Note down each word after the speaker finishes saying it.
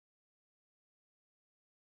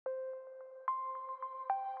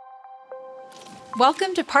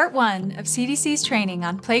Welcome to Part 1 of CDC's training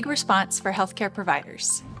on plague response for healthcare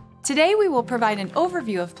providers. Today we will provide an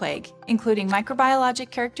overview of plague, including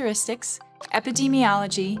microbiologic characteristics,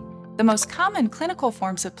 epidemiology, the most common clinical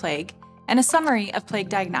forms of plague, and a summary of plague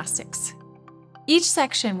diagnostics. Each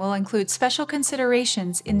section will include special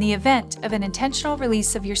considerations in the event of an intentional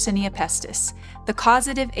release of Yersinia pestis, the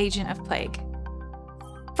causative agent of plague.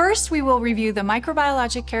 First, we will review the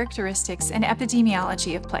microbiologic characteristics and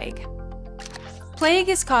epidemiology of plague. Plague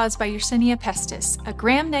is caused by Yersinia pestis, a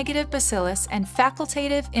gram-negative bacillus and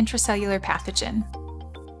facultative intracellular pathogen.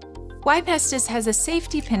 Y. pestis has a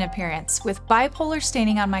safety pin appearance with bipolar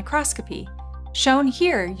staining on microscopy, shown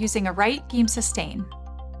here using a right Giemsa stain.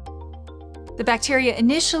 The bacteria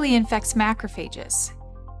initially infects macrophages.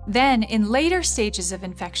 Then, in later stages of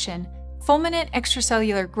infection, fulminant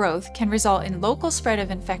extracellular growth can result in local spread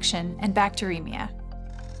of infection and bacteremia.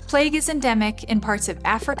 Plague is endemic in parts of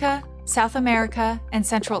Africa, South America, and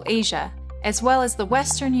Central Asia, as well as the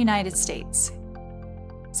western United States.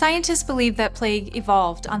 Scientists believe that plague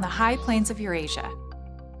evolved on the high plains of Eurasia.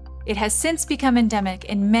 It has since become endemic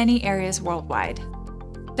in many areas worldwide.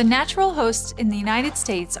 The natural hosts in the United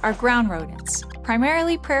States are ground rodents,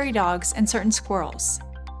 primarily prairie dogs and certain squirrels.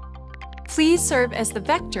 Fleas serve as the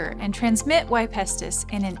vector and transmit Y. pestis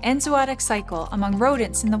in an enzootic cycle among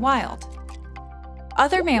rodents in the wild.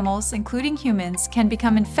 Other mammals, including humans, can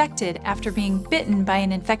become infected after being bitten by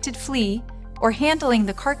an infected flea or handling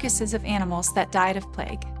the carcasses of animals that died of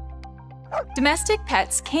plague. Domestic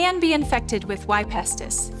pets can be infected with Y.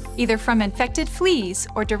 pestis, either from infected fleas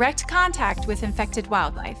or direct contact with infected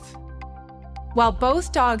wildlife. While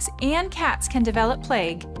both dogs and cats can develop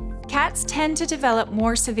plague, cats tend to develop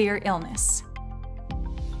more severe illness.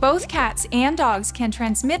 Both cats and dogs can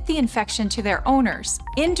transmit the infection to their owners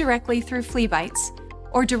indirectly through flea bites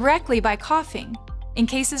or directly by coughing in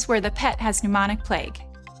cases where the pet has pneumonic plague.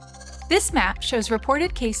 This map shows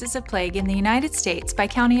reported cases of plague in the United States by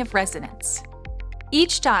county of residence.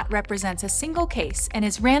 Each dot represents a single case and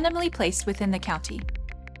is randomly placed within the county.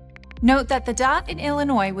 Note that the dot in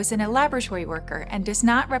Illinois was in a laboratory worker and does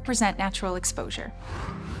not represent natural exposure.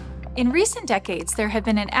 In recent decades, there have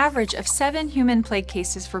been an average of 7 human plague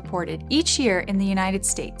cases reported each year in the United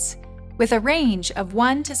States, with a range of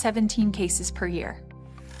 1 to 17 cases per year.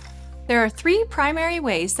 There are 3 primary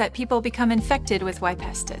ways that people become infected with Y.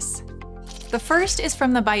 pestis. The first is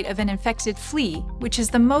from the bite of an infected flea, which is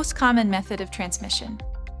the most common method of transmission.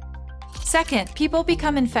 Second, people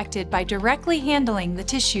become infected by directly handling the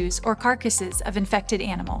tissues or carcasses of infected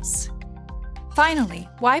animals. Finally,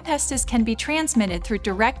 Y. pestis can be transmitted through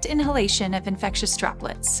direct inhalation of infectious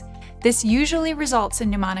droplets. This usually results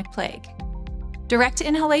in pneumonic plague. Direct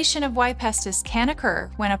inhalation of Y. pestis can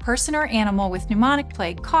occur when a person or animal with pneumonic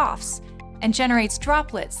plague coughs and generates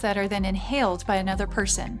droplets that are then inhaled by another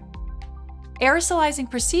person.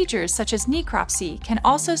 Aerosolizing procedures such as necropsy can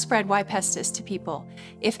also spread Y. pestis to people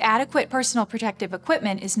if adequate personal protective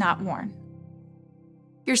equipment is not worn.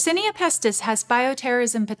 Yersinia pestis has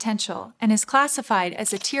bioterrorism potential and is classified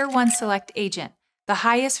as a Tier 1 select agent, the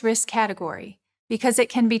highest risk category, because it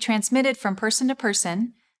can be transmitted from person to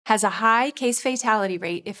person, has a high case fatality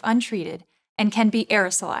rate if untreated, and can be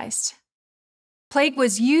aerosolized. Plague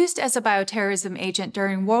was used as a bioterrorism agent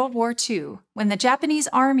during World War II when the Japanese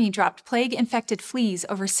army dropped plague-infected fleas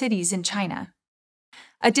over cities in China.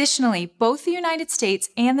 Additionally, both the United States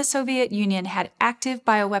and the Soviet Union had active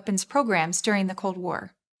bioweapons programs during the Cold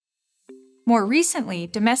War. More recently,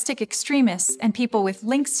 domestic extremists and people with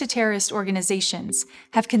links to terrorist organizations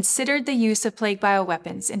have considered the use of plague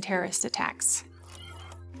bioweapons in terrorist attacks.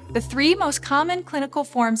 The 3 most common clinical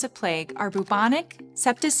forms of plague are bubonic,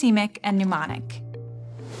 septicemic, and pneumonic.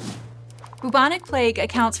 Bubonic plague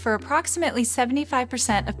accounts for approximately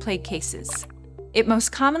 75% of plague cases. It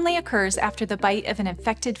most commonly occurs after the bite of an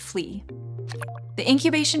infected flea. The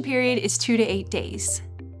incubation period is 2 to 8 days.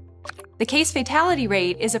 The case fatality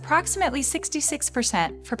rate is approximately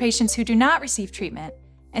 66% for patients who do not receive treatment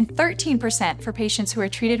and 13% for patients who are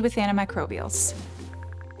treated with antimicrobials.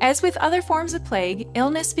 As with other forms of plague,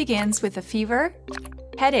 illness begins with a fever,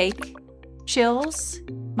 headache, chills,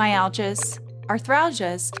 myalgias,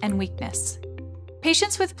 arthralgias, and weakness.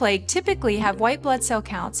 Patients with plague typically have white blood cell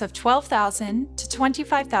counts of 12,000 to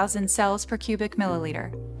 25,000 cells per cubic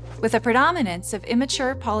milliliter, with a predominance of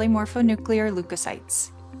immature polymorphonuclear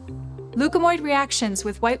leukocytes. Leukemoid reactions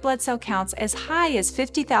with white blood cell counts as high as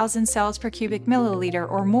 50,000 cells per cubic milliliter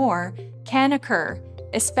or more can occur,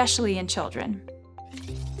 especially in children.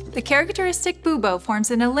 The characteristic bubo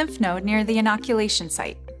forms in a lymph node near the inoculation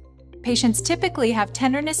site. Patients typically have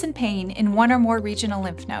tenderness and pain in 1 or more regional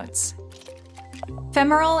lymph nodes.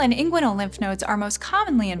 Femoral and inguinal lymph nodes are most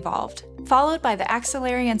commonly involved, followed by the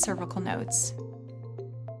axillary and cervical nodes.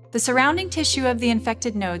 The surrounding tissue of the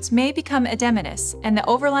infected nodes may become edematous, and the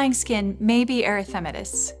overlying skin may be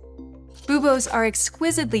erythematous. Buboes are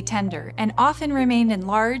exquisitely tender and often remain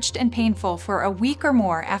enlarged and painful for a week or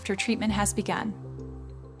more after treatment has begun.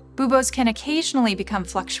 Buboes can occasionally become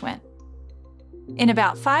fluctuant. In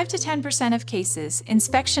about 5 to 10% of cases,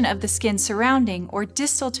 inspection of the skin surrounding or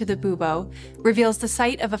distal to the bubo reveals the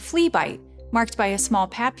site of a flea bite marked by a small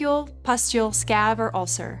papule, pustule, scab, or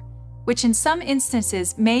ulcer, which in some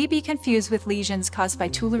instances may be confused with lesions caused by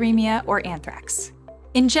tularemia or anthrax.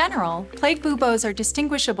 In general, plague buboes are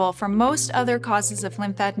distinguishable from most other causes of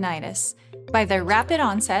lymphadenitis by their rapid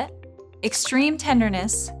onset, extreme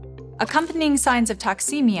tenderness, accompanying signs of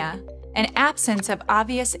toxemia, and absence of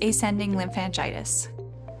obvious ascending lymphangitis.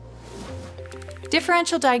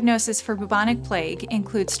 Differential diagnosis for bubonic plague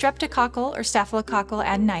include streptococcal or staphylococcal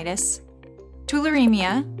adenitis,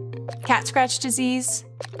 tularemia, cat scratch disease,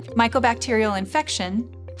 mycobacterial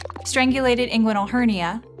infection, strangulated inguinal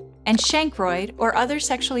hernia, and chancroid or other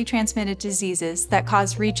sexually transmitted diseases that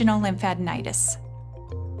cause regional lymphadenitis.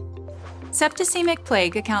 Septicemic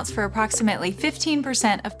plague accounts for approximately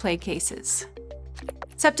 15% of plague cases.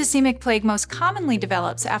 Septicemic plague most commonly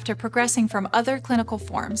develops after progressing from other clinical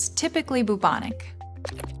forms, typically bubonic.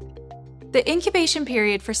 The incubation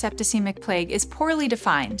period for septicemic plague is poorly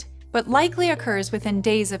defined, but likely occurs within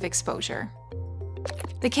days of exposure.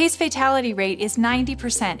 The case fatality rate is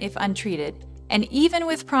 90% if untreated, and even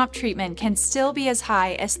with prompt treatment can still be as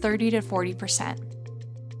high as 30 to 40%.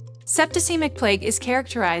 Septicemic plague is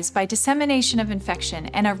characterized by dissemination of infection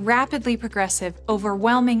and a rapidly progressive,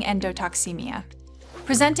 overwhelming endotoxemia.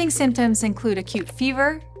 Presenting symptoms include acute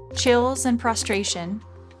fever, chills, and prostration,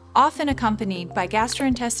 often accompanied by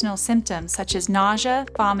gastrointestinal symptoms such as nausea,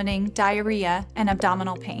 vomiting, diarrhea, and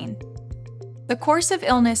abdominal pain. The course of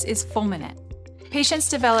illness is fulminant. Patients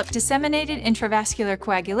develop disseminated intravascular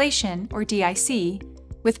coagulation, or DIC,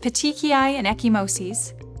 with petechiae and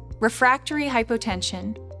ecchymoses, refractory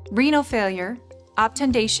hypotension, renal failure,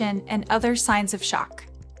 obtundation, and other signs of shock.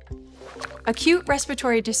 Acute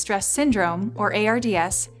respiratory distress syndrome, or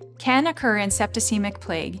ARDS, can occur in septicemic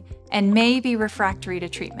plague and may be refractory to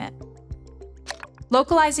treatment.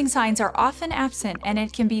 Localizing signs are often absent, and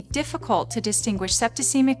it can be difficult to distinguish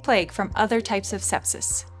septicemic plague from other types of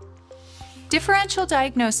sepsis. Differential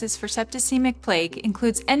diagnosis for septicemic plague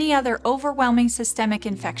includes any other overwhelming systemic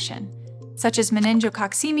infection, such as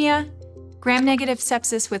meningococcemia, gram-negative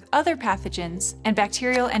sepsis with other pathogens, and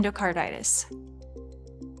bacterial endocarditis.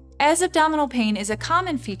 As abdominal pain is a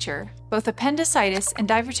common feature, both appendicitis and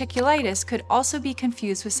diverticulitis could also be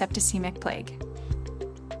confused with septicemic plague.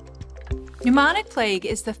 Pneumonic plague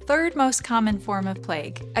is the third most common form of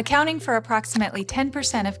plague, accounting for approximately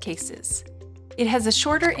 10% of cases. It has a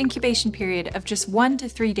shorter incubation period of just 1 to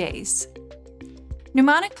 3 days.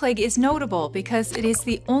 Pneumonic plague is notable because it is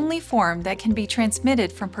the only form that can be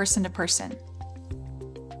transmitted from person to person.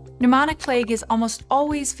 Pneumonic plague is almost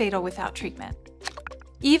always fatal without treatment.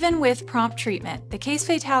 Even with prompt treatment, the case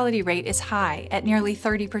fatality rate is high at nearly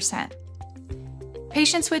 30%.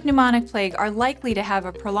 Patients with pneumonic plague are likely to have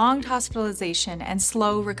a prolonged hospitalization and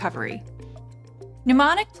slow recovery.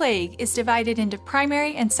 Pneumonic plague is divided into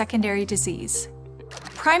primary and secondary disease.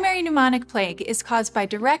 Primary pneumonic plague is caused by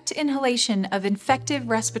direct inhalation of infective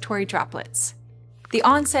respiratory droplets. The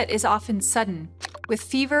onset is often sudden, with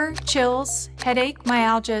fever, chills, headache,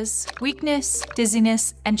 myalgias, weakness,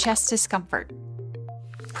 dizziness, and chest discomfort.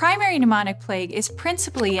 Primary pneumonic plague is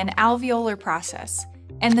principally an alveolar process,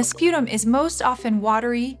 and the sputum is most often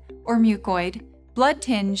watery or mucoid,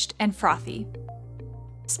 blood-tinged, and frothy.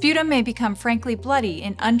 Sputum may become frankly bloody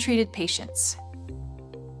in untreated patients.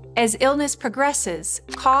 As illness progresses,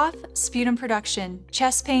 cough, sputum production,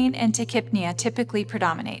 chest pain, and tachypnea typically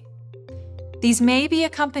predominate. These may be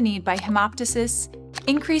accompanied by hemoptysis,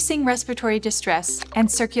 increasing respiratory distress, and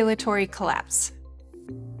circulatory collapse.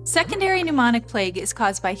 Secondary pneumonic plague is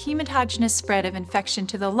caused by hematogenous spread of infection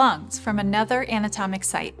to the lungs from another anatomic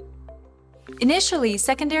site. Initially,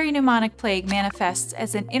 secondary pneumonic plague manifests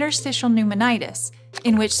as an interstitial pneumonitis,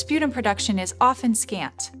 in which sputum production is often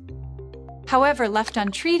scant. However, left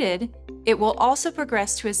untreated, it will also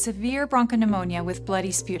progress to a severe bronchopneumonia with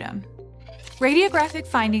bloody sputum. Radiographic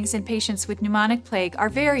findings in patients with pneumonic plague are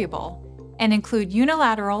variable and include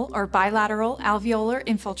unilateral or bilateral alveolar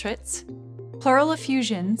infiltrates, pleural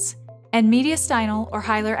effusions, and mediastinal or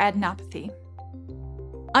hilar adenopathy.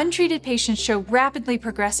 Untreated patients show rapidly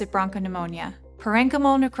progressive bronchopneumonia,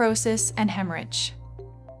 parenchymal necrosis, and hemorrhage.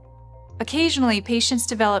 Occasionally, patients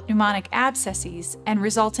develop pneumonic abscesses and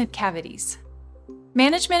resultant cavities.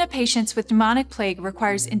 Management of patients with pneumonic plague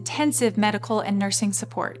requires intensive medical and nursing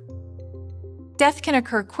support. Death can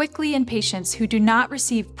occur quickly in patients who do not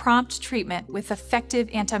receive prompt treatment with effective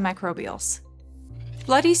antimicrobials.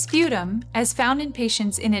 Bloody sputum, as found in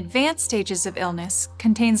patients in advanced stages of illness,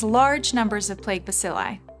 contains large numbers of plague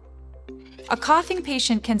bacilli. A coughing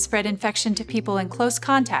patient can spread infection to people in close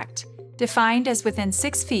contact, defined as within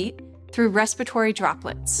 6 feet, through respiratory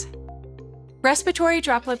droplets. Respiratory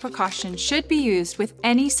droplet precaution should be used with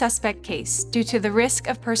any suspect case due to the risk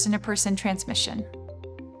of person-to-person transmission.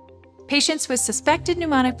 Patients with suspected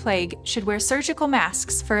pneumonic plague should wear surgical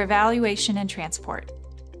masks for evaluation and transport.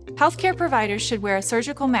 Healthcare providers should wear a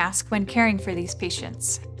surgical mask when caring for these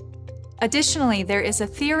patients. Additionally, there is a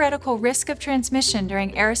theoretical risk of transmission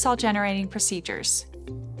during aerosol-generating procedures.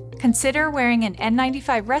 Consider wearing an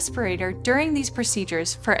N95 respirator during these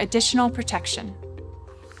procedures for additional protection.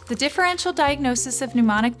 The differential diagnosis of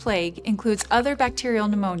pneumonic plague includes other bacterial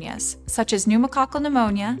pneumonias, such as pneumococcal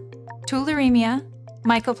pneumonia, tularemia,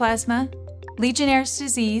 mycoplasma, Legionnaire's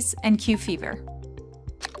disease, and Q fever.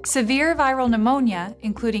 Severe viral pneumonia,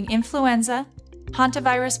 including influenza,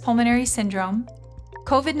 hantavirus pulmonary syndrome,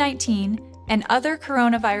 COVID-19, and other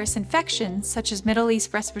coronavirus infections, such as Middle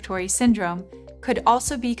East respiratory syndrome, could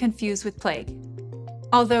also be confused with plague.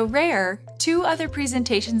 Although rare, 2 other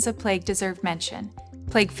presentations of plague deserve mention: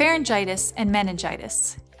 plague pharyngitis and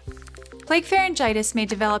meningitis. Plague pharyngitis may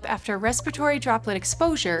develop after respiratory droplet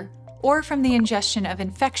exposure or from the ingestion of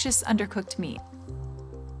infectious undercooked meat.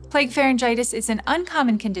 Plague pharyngitis is an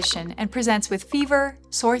uncommon condition and presents with fever,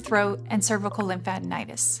 sore throat, and cervical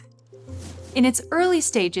lymphadenitis. In its early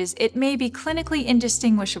stages, it may be clinically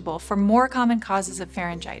indistinguishable from more common causes of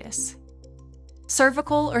pharyngitis.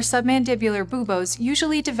 Cervical or submandibular buboes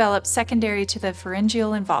usually develop secondary to the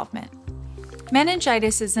pharyngeal involvement.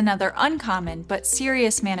 Meningitis is another uncommon but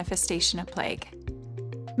serious manifestation of plague.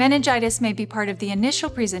 Meningitis may be part of the initial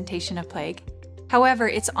presentation of plague. However,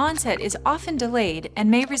 its onset is often delayed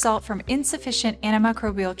and may result from insufficient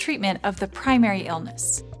antimicrobial treatment of the primary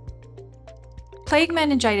illness. Plague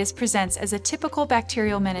meningitis presents as a typical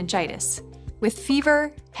bacterial meningitis, with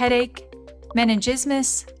fever, headache,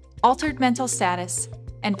 meningismus, altered mental status,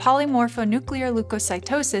 and polymorphonuclear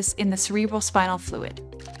leukocytosis in the cerebrospinal fluid.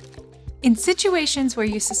 In situations where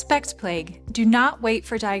you suspect plague, do not wait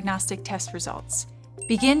for diagnostic test results.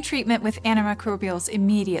 Begin treatment with antimicrobials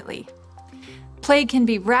immediately. Plague can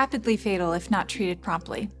be rapidly fatal if not treated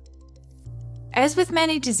promptly. As with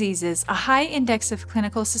many diseases, a high index of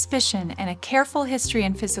clinical suspicion and a careful history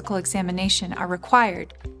and physical examination are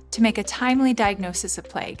required to make a timely diagnosis of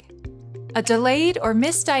plague. A delayed or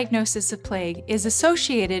misdiagnosis of plague is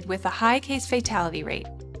associated with a high case fatality rate.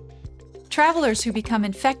 Travelers who become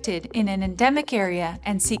infected in an endemic area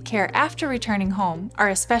and seek care after returning home are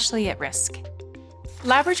especially at risk.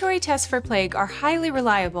 Laboratory tests for plague are highly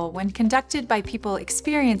reliable when conducted by people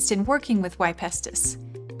experienced in working with Y. pestis,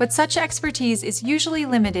 but such expertise is usually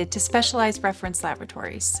limited to specialized reference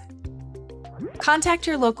laboratories. Contact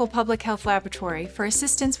your local public health laboratory for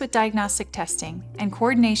assistance with diagnostic testing and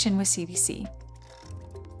coordination with CDC.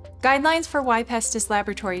 Guidelines for Y. pestis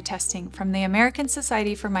laboratory testing from the American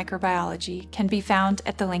Society for Microbiology can be found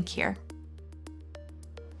at the link here.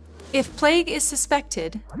 If plague is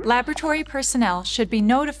suspected, laboratory personnel should be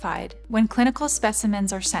notified when clinical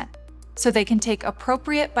specimens are sent, so they can take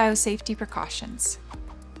appropriate biosafety precautions.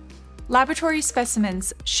 Laboratory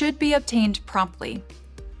specimens should be obtained promptly.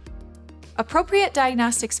 Appropriate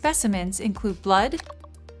diagnostic specimens include blood,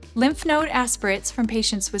 lymph node aspirates from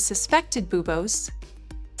patients with suspected buboes,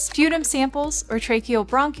 sputum samples or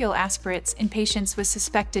tracheobronchial aspirates in patients with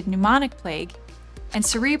suspected pneumonic plague, and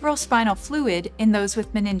cerebrospinal fluid in those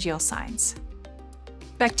with meningeal signs.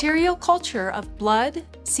 Bacterial culture of blood,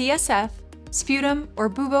 CSF, sputum, or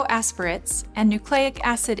bubo aspirates, and nucleic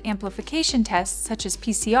acid amplification tests such as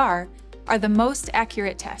PCR are the most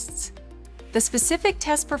accurate tests. The specific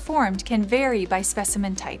test performed can vary by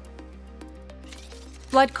specimen type.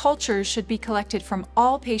 Blood cultures should be collected from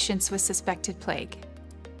all patients with suspected plague.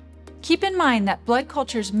 Keep in mind that blood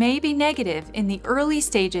cultures may be negative in the early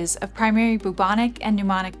stages of primary bubonic and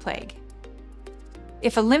pneumonic plague.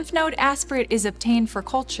 If a lymph node aspirate is obtained for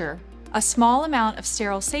culture, a small amount of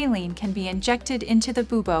sterile saline can be injected into the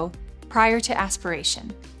bubo prior to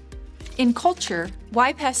aspiration. In culture,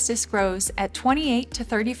 Y. pestis grows at 28 to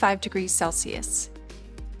 35 degrees Celsius.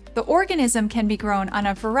 The organism can be grown on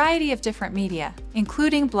a variety of different media,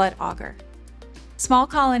 including blood agar. Small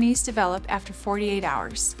colonies develop after 48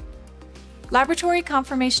 hours. Laboratory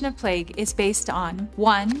confirmation of plague is based on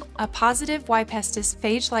 1. A positive Y. pestis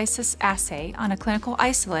phage lysis assay on a clinical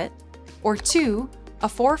isolate, or 2. a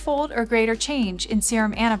 4-fold or greater change in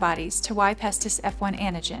serum antibodies to Y. pestis F1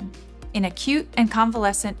 antigen in acute and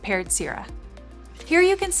convalescent paired sera. Here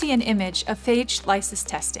you can see an image of phage lysis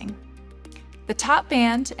testing. The top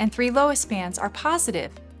band and 3 lowest bands are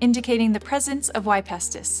positive, indicating the presence of Y.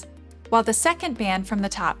 pestis, while the second band from the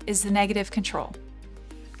top is the negative control.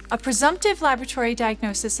 A presumptive laboratory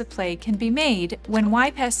diagnosis of plague can be made when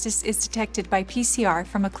Y. pestis is detected by PCR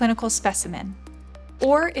from a clinical specimen,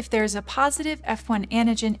 or if there is a positive F1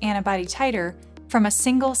 antigen antibody titer from a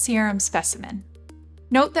single serum specimen.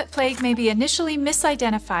 Note that plague may be initially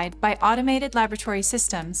misidentified by automated laboratory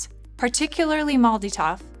systems, particularly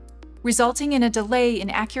MALDI-TOF, resulting in a delay in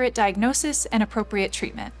accurate diagnosis and appropriate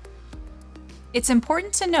treatment. It's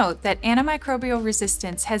important to note that antimicrobial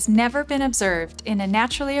resistance has never been observed in a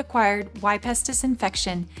naturally acquired Y. pestis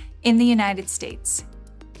infection in the United States.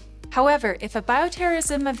 However, if a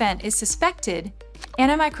bioterrorism event is suspected,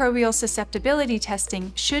 antimicrobial susceptibility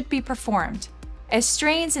testing should be performed, as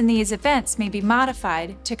strains in these events may be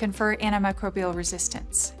modified to confer antimicrobial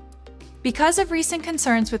resistance. Because of recent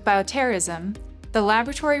concerns with bioterrorism, the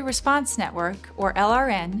Laboratory Response Network, or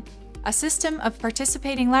LRN, a system of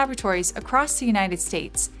participating laboratories across the United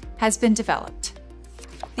States, has been developed.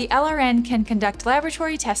 The LRN can conduct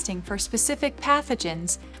laboratory testing for specific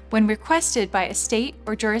pathogens when requested by a state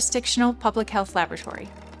or jurisdictional public health laboratory.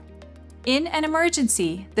 In an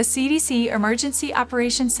emergency, the CDC Emergency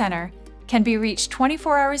Operations Center can be reached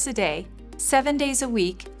 24 hours a day, 7 days a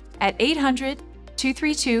week at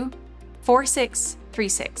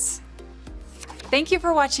 800-232-4636. Thank you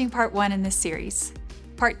for watching Part 1 in this series.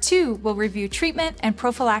 Part 2 will review treatment and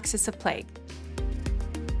prophylaxis of plague.